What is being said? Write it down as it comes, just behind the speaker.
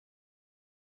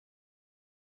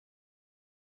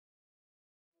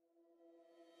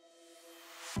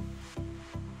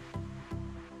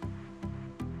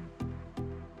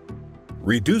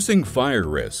Reducing fire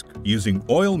risk using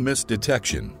oil mist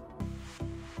detection.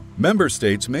 Member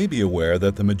states may be aware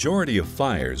that the majority of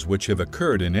fires which have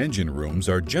occurred in engine rooms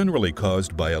are generally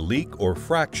caused by a leak or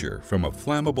fracture from a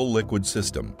flammable liquid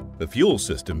system, the fuel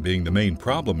system being the main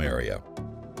problem area.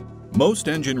 Most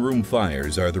engine room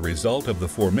fires are the result of the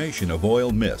formation of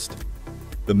oil mist.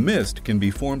 The mist can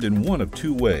be formed in one of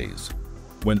two ways.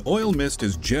 When oil mist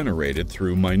is generated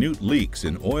through minute leaks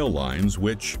in oil lines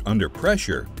which, under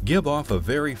pressure, give off a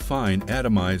very fine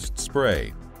atomized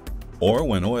spray, or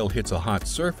when oil hits a hot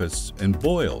surface and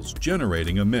boils,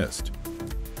 generating a mist.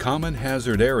 Common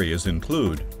hazard areas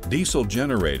include diesel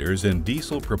generators and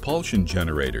diesel propulsion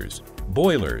generators,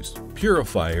 boilers,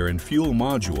 purifier and fuel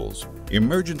modules,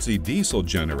 emergency diesel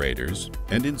generators,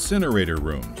 and incinerator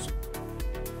rooms.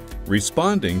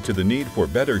 Responding to the need for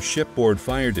better shipboard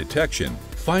fire detection,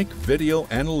 Fike Video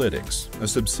Analytics, a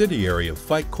subsidiary of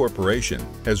Fike Corporation,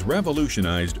 has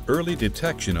revolutionized early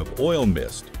detection of oil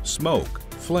mist, smoke,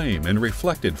 flame, and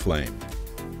reflected flame.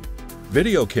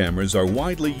 Video cameras are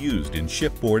widely used in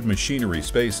shipboard machinery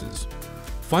spaces.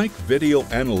 Fike Video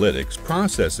Analytics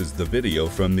processes the video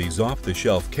from these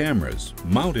off-the-shelf cameras,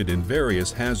 mounted in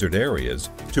various hazard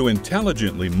areas, to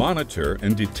intelligently monitor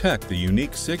and detect the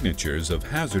unique signatures of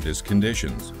hazardous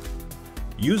conditions.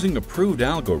 Using approved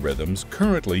algorithms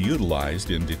currently utilized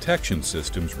in detection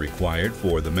systems required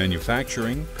for the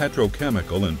manufacturing,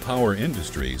 petrochemical, and power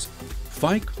industries,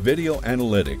 Fike Video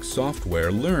Analytics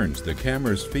software learns the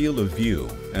camera's field of view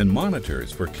and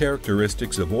monitors for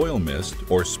characteristics of oil mist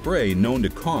or spray known to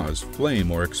cause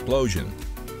flame or explosion.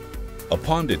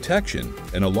 Upon detection,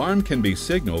 an alarm can be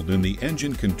signaled in the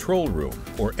engine control room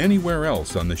or anywhere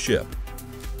else on the ship.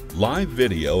 Live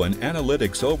video and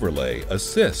analytics overlay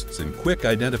assists in quick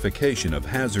identification of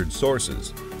hazard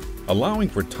sources, allowing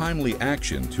for timely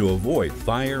action to avoid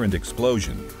fire and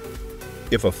explosion.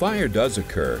 If a fire does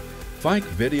occur, Fike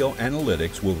Video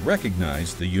Analytics will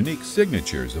recognize the unique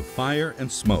signatures of fire and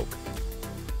smoke.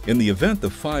 In the event the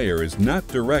fire is not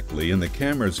directly in the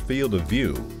camera's field of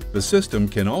view, the system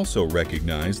can also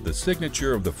recognize the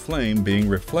signature of the flame being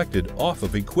reflected off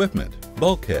of equipment,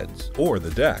 bulkheads, or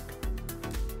the deck.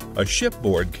 A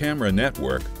shipboard camera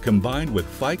network combined with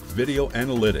Fike Video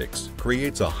Analytics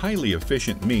creates a highly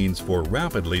efficient means for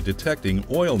rapidly detecting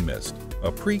oil mist, a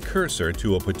precursor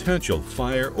to a potential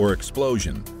fire or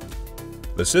explosion.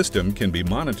 The system can be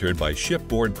monitored by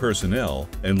shipboard personnel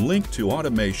and linked to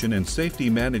automation and safety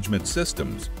management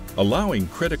systems, allowing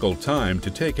critical time to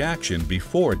take action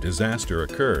before disaster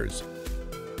occurs.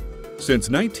 Since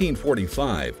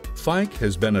 1945, Fike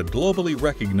has been a globally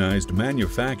recognized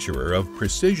manufacturer of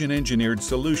precision-engineered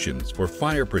solutions for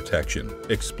fire protection,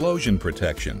 explosion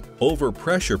protection,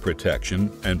 overpressure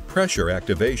protection, and pressure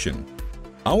activation.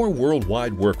 Our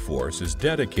worldwide workforce is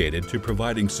dedicated to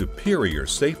providing superior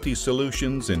safety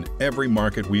solutions in every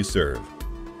market we serve.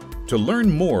 To learn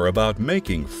more about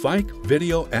making Fike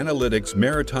Video Analytics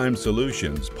Maritime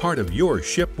Solutions part of your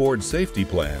shipboard safety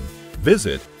plan,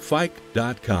 visit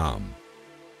fike.com.